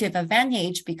competitive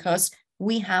advantage because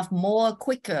we have more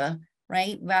quicker,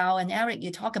 right? Val and Eric,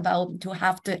 you talk about to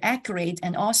have the accurate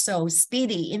and also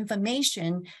speedy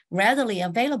information readily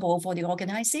available for the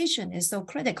organization is so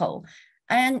critical.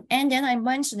 And then I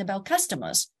mentioned about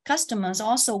customers. Customers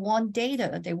also want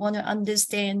data. They want to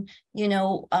understand,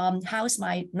 how's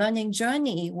my learning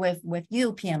journey with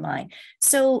you, PMI.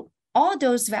 So all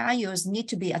those values need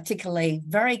to be articulated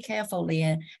very carefully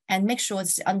and make sure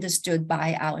it's understood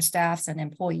by our staffs and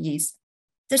employees.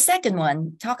 The second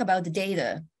one, talk about the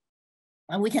data.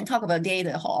 And we can talk about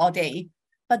data all day,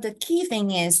 but the key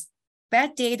thing is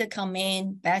bad data come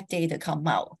in, bad data come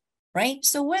out, right?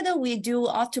 So whether we do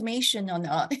automation or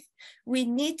not, we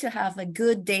need to have a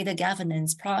good data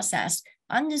governance process,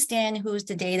 understand who's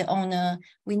the data owner.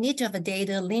 We need to have a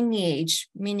data lineage,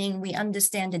 meaning we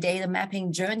understand the data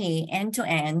mapping journey end to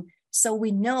end, so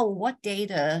we know what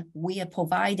data we are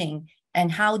providing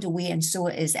and how do we ensure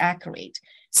is accurate.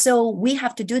 So we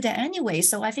have to do that anyway.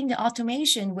 So I think the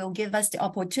automation will give us the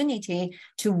opportunity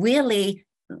to really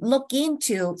look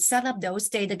into, set up those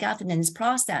data governance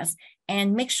process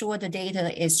and make sure the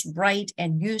data is right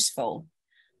and useful.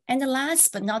 And the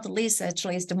last but not the least,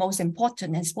 actually, is the most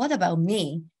important is what about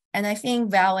me? And I think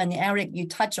Val and Eric, you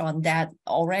touch on that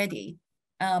already.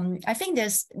 I think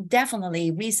there's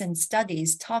definitely recent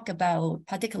studies talk about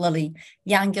particularly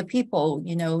younger people,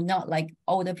 not like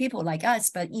older people like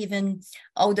us, but even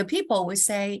older people would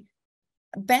say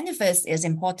benefits is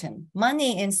important,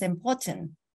 money is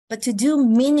important, but to do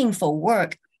meaningful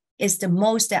work is the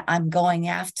most that I'm going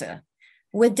after.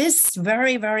 With this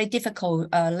very, very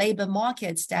difficult labor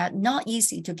markets that not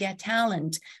easy to get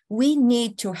talent, we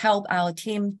need to help our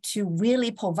team to really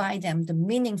provide them the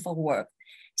meaningful work,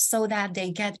 so that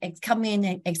they come in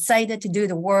and excited to do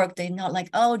the work. They're not like,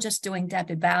 oh, just doing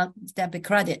debit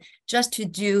credit, just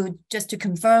to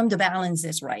confirm the balance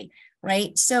is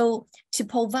right? So to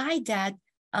provide that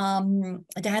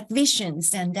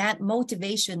visions and that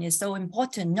motivation is so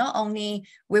important. Not only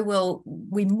we will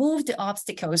remove the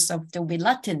obstacles of the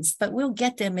reluctance, but we'll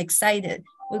get them excited.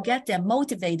 We'll get them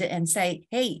motivated and say,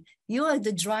 hey, you are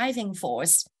the driving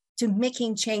force to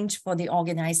making change for the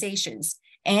organizations.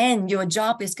 And your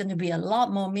job is going to be a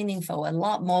lot more meaningful, a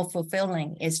lot more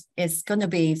fulfilling. It's going to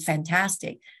be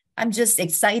fantastic. I'm just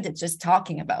excited just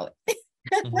talking about it.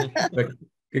 But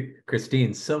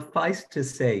Christine, suffice to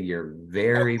say, you're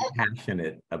very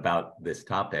passionate about this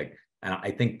topic. And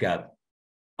I think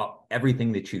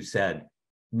everything that you said,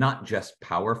 not just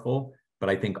powerful, but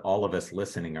I think all of us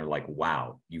listening are like,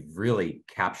 wow, you've really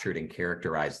captured and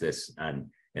characterized this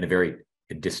in a very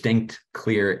distinct,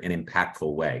 clear, and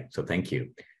impactful way. So thank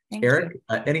you. Thank Eric,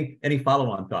 you. Any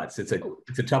follow-on thoughts? It's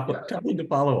a tough one to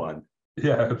follow on.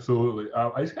 Yeah, absolutely.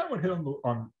 I just kind of want to hit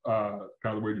on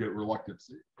kind of the way to get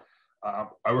reluctancy. I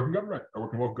work in government. I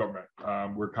work in local government.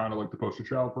 We're kind of like the poster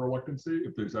child for reluctancy,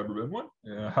 if there's ever been one.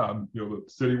 The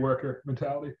city worker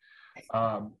mentality.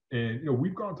 And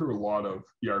we've gone through a lot of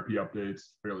ERP updates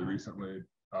fairly recently.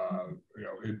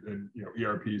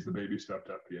 ERP is the baby step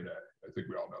to FP&A. I think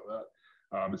we all know that.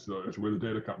 It's where the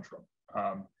data comes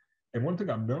from. And one thing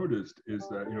I've noticed is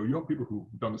that you have people who've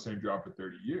done the same job for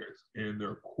 30 years, and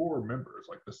their core members,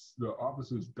 like the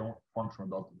offices, don't function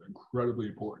without them. They're incredibly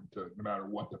important to no matter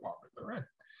what department they're in.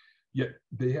 Yet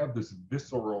they have this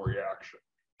visceral reaction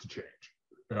to change,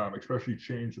 especially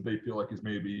change that they feel like is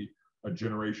maybe a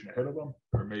generation ahead of them,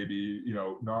 or maybe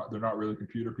they're not really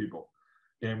computer people.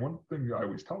 And one thing I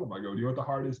always tell them, I go, do you know what the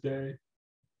hardest day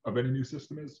of any new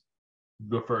system is?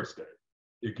 The first day.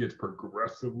 It gets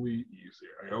progressively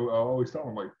easier. I always tell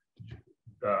them, like,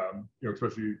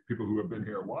 especially people who have been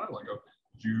here a while, I go,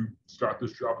 did you start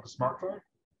this job with a smartphone?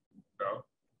 No.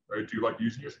 Right? Do you like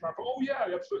using your smartphone? Oh yeah,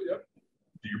 absolutely. Yeah.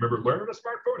 Do you remember learning a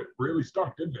smartphone? It really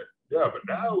stunk, didn't it? Yeah, but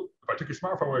now if I took your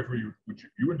smartphone away from you,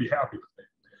 you wouldn't be happy with me.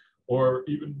 Or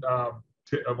even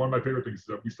one of my favorite things is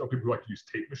that we still have people who like to use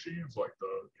tape machines, like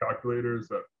the calculators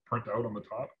that print out on the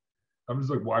top. I'm just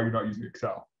like, why are you not using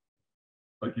Excel?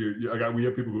 Like we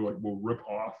have people who like will rip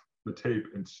off the tape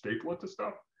and staple it to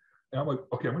stuff. And I'm like,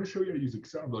 okay, I'm going to show you how to use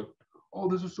Excel. I'm like, oh,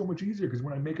 this is so much easier because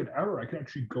when I make an error, I can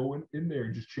actually go in there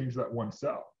and just change that one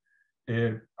cell.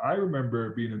 And I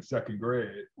remember being in second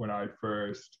grade when I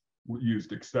first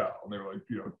used Excel, and they were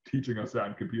like, teaching us that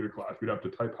in computer class. We'd have to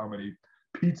type how many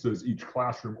pizzas each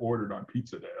classroom ordered on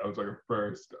pizza day. That was like our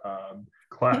first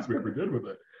class we ever did with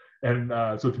it. And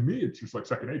so to me, it's just like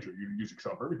second nature. You use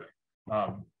Excel for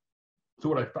everything. So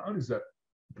what I found is that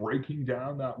breaking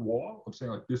down that wall of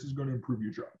saying, like, this is going to improve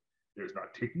your job. It's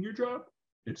not taking your job.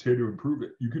 It's here to improve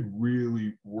it. You can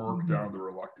really work down the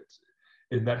reluctance.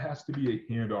 And that has to be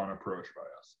a hand-on approach by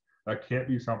us. That can't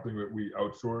be something that we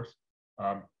outsource.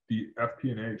 The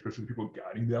FP&A, especially the people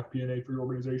guiding the FP&A for your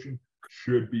organization,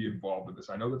 should be involved in this.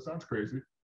 I know that sounds crazy.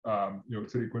 The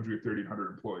city of Quincy, we have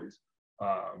 1,300 employees.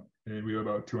 And we have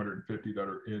about 250 that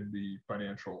are in the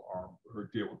financial arm or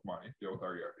deal with money, deal with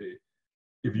our ERP.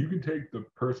 If you can take the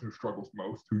person who struggles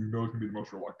most, who you know is going to be the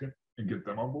most reluctant, and get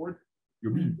them on board,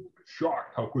 you'll be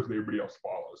shocked how quickly everybody else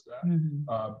follows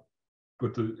that.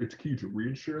 But it's key to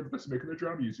reassure that this is making their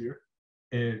job easier,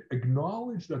 and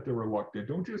acknowledge that they're reluctant.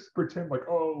 Don't just pretend like,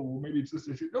 oh, maybe it's this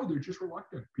issue. No, they're just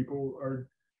reluctant. People are,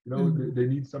 they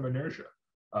need some inertia.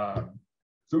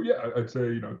 So yeah, I'd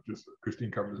say, just Christine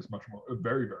covered this much more,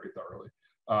 very, very thoroughly.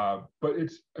 But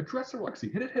it's address the reluctancy,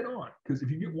 hit it head on. Because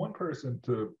if you get one person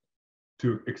to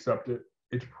accept it,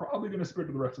 it's probably going to spread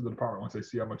to the rest of the department once they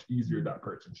see how much easier that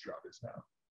person's job is now.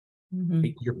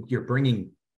 You're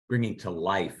bringing to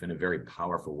life in a very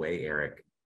powerful way, Eric.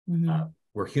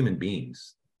 We're human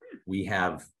beings. We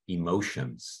have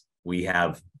emotions. We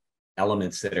have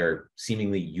elements that are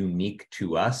seemingly unique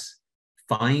to us.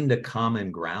 Find a common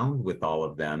ground with all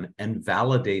of them and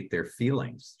validate their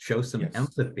feelings. Show some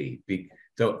empathy.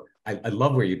 So I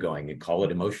love where you're going, and call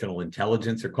it emotional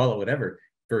intelligence or call it whatever.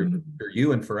 For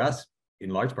you and for us, in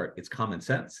large part, it's common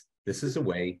sense. This is a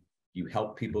way you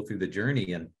help people through the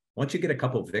journey. And once you get a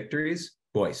couple of victories,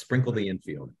 boy, sprinkle the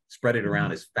infield, spread it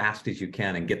around as fast as you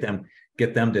can, and get them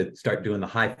to start doing the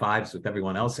high fives with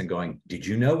everyone else and going, did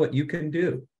you know what you can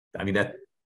do? I mean,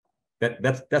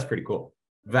 that's pretty cool.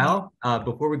 Val,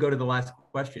 before we go to the last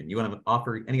question, you want to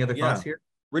offer any other thoughts here?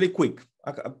 Really quick.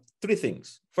 Three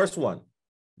things. First one,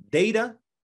 data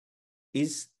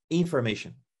is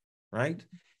information, right?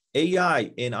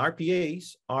 AI and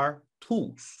RPAs are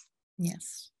tools.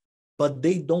 Yes. But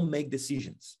they don't make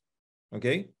decisions,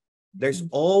 okay? There's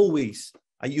always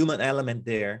a human element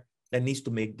there that needs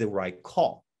to make the right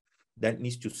call, that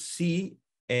needs to see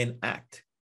and act.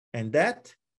 And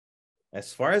that,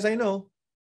 as far as I know,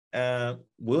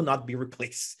 will not be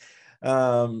replaced.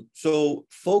 So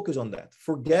focus on that.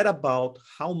 Forget about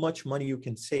how much money you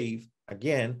can save,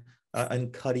 again,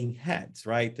 and cutting heads,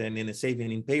 right? And in a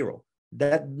saving in payroll.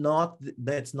 That's not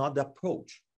the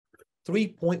approach.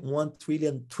 $3.1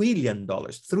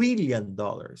 trillion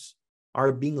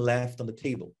are being left on the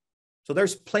table. So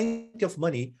there's plenty of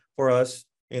money for us,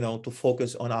 to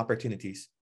focus on opportunities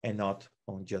and not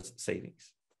on just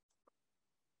savings.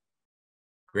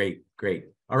 Great, great.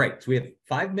 All right, so we have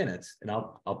 5 minutes, and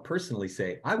I'll personally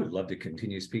say I would love to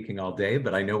continue speaking all day,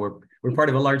 but I know we're part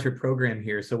of a larger program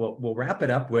here, so we'll wrap it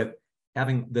up with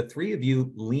having the three of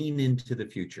you lean into the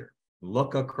future,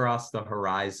 look across the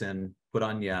horizon, put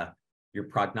on your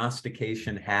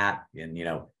prognostication hat, and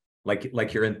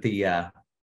like you're at the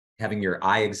having your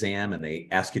eye exam, and they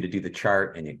ask you to do the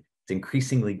chart, and it's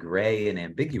increasingly gray and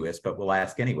ambiguous, but we'll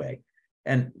ask anyway.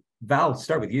 And Val,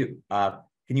 start with you.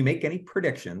 Can you make any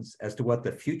predictions as to what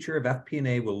the future of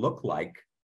FP&A will look like,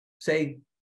 say,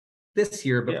 this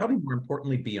year, but probably more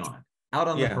importantly beyond, out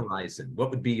on the horizon? What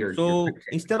would be your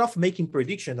instead of making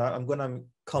predictions, I'm going to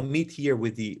commit here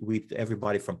with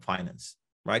everybody from finance,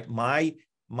 right?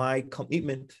 My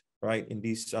commitment, right, in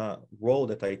this role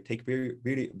that I take very,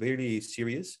 very, very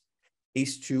serious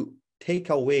is to take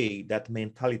away that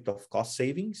mentality of cost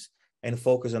savings and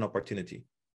focus on opportunity,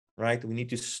 right? We need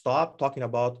to stop talking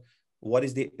about what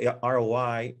is the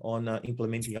ROI on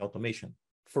implementing automation.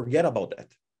 Forget about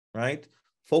that, right?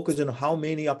 Focus on how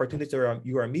many opportunities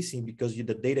you are missing because the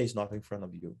data is not in front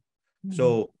of you. Mm-hmm.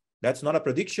 So that's not a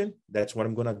prediction. That's what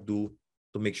I'm going to do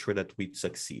to make sure that we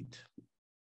succeed.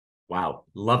 Wow.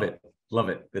 Love it. Love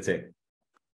it. That's a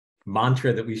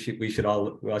mantra that we should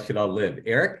all live.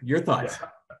 Eric, your thoughts?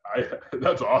 Yeah,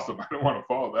 that's awesome. I don't want to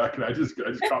follow that. Can I just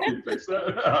copy and paste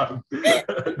that?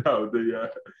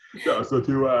 So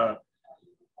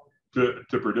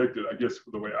to predict it, I guess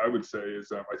the way I would say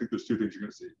is I think there's two things you're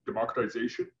going to see.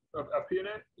 Democratization of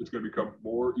FP&A. It's going to become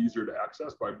easier to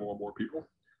access by more and more people.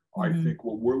 Mm-hmm. I think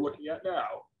what we're looking at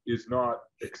now is not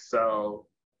Excel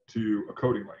to a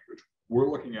coding language. We're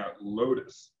looking at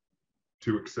Lotus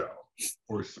to Excel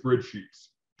or spreadsheets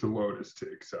to Lotus to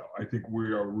Excel. I think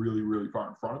we are really, really far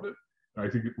in front of it. And I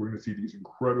think we're going to see these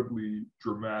incredibly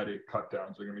dramatic cut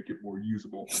downs that are going to make it more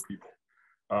usable for people.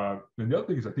 And the other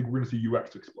thing is I think we're going to see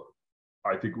UX explode.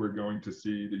 I think we're going to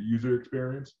see the user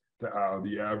experience to how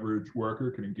the average worker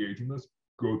can engage in this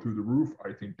go through the roof.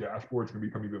 I think dashboards are going to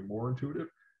become even more intuitive,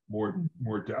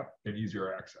 more depth, and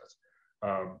easier access.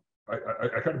 I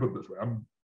kind of put it this way.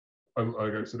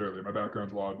 Like I said earlier, my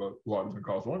background's a lot is in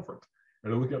causal inference.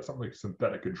 And I look at something like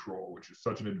synthetic control, which is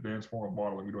such an advanced form of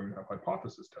modeling, we don't even have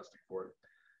hypothesis testing for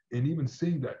it. And even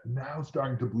seeing that now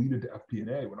starting to bleed into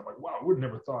FP&A, when I'm like, wow, I would have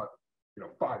never thought,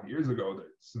 5 years ago that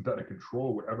synthetic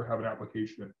control would ever have an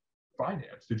application in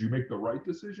finance. Did you make the right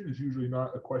decision? Is usually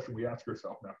not a question we ask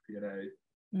ourselves in FP&A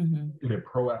in a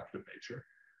proactive nature.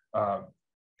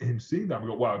 And seeing that, we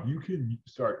go, wow, if you can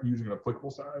start using an applicable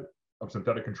side of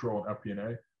synthetic control and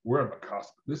FP&A, we're on the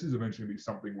cusp. This is eventually going to be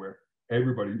something where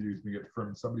everybody's using it,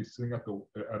 from somebody sitting at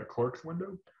a clerk's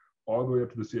window all the way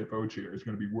up to the CFO chair is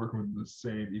going to be working with the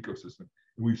same ecosystem.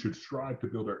 And we should strive to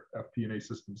build our FP&A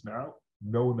systems now,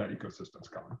 knowing that ecosystem's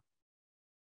coming.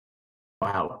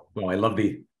 Wow. Well, I love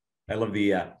the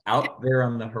out there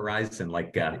on the horizon,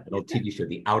 like an old TV show,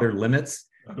 The Outer Limits.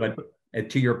 But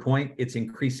to your point, it's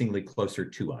increasingly closer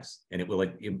to us, and it will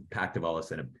impact all of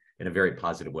us in a very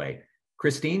positive way.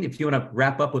 Christine, if you want to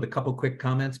wrap up with a couple quick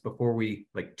comments before we,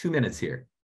 2 minutes here.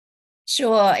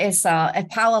 Sure, it's a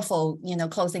powerful,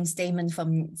 closing statement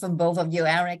from both of you,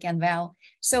 Eric and Val.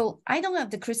 So I don't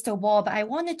have the crystal ball, but I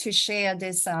wanted to share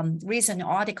this recent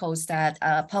articles that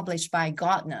published by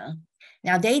Gartner.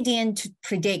 Now, they didn't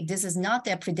predict, this is not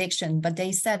their prediction, but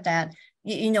they said that,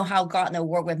 you know how Gartner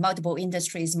work with multiple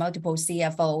industries, multiple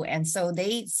CFO. And so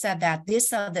they said that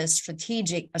these are the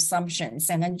strategic assumptions.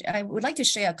 And I would like to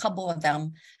share a couple of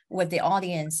them with the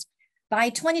audience. By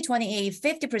 2028,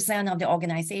 50% of the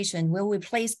organization will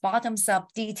replace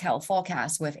bottoms-up detailed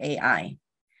forecasts with AI.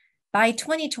 By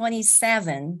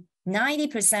 2027,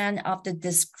 90% of the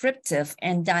descriptive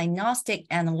and diagnostic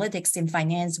analytics in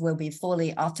finance will be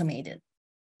fully automated.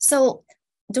 So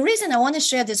the reason I want to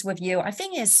share this with you, I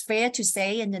think it's fair to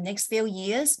say in the next few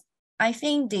years, I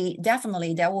think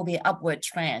definitely there will be an upward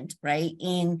trend, right,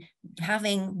 in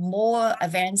having more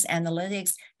advanced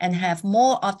analytics and have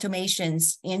more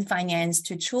automations in finance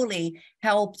to truly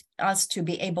help us to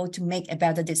be able to make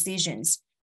better decisions.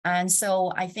 And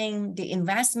so I think the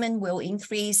investment will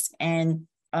increase, and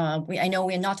I know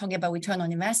we're not talking about return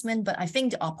on investment, but I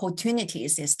think the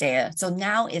opportunities is there. So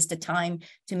now is the time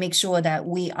to make sure that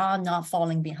we are not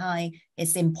falling behind.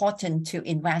 It's important to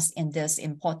invest in this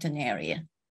important area.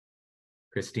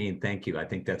 Christine, thank you. I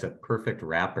think that's a perfect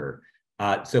wrapper.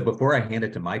 So before I hand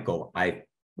it to Michael, I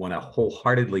want to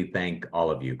wholeheartedly thank all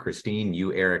of you. Christine,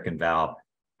 you, Eric, and Val.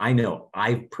 I know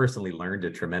I've personally learned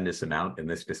a tremendous amount in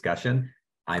this discussion.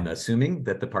 I'm assuming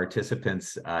that the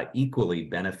participants equally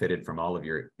benefited from all of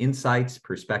your insights,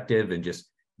 perspective, and just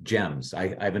gems.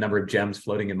 I have a number of gems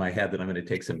floating in my head that I'm going to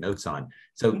take some notes on.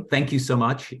 So thank you so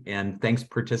much. And thanks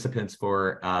participants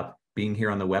for being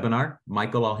here on the webinar.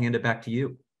 Michael, I'll hand it back to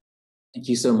you. Thank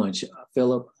you so much,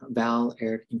 Philip, Val,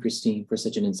 Eric, and Christine for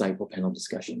such an insightful panel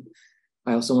discussion.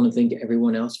 I also want to thank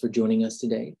everyone else for joining us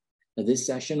today. Now, this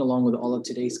session, along with all of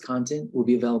today's content, will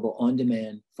be available on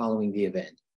demand following the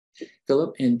event.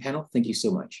 Philip and panel, thank you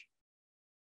so much.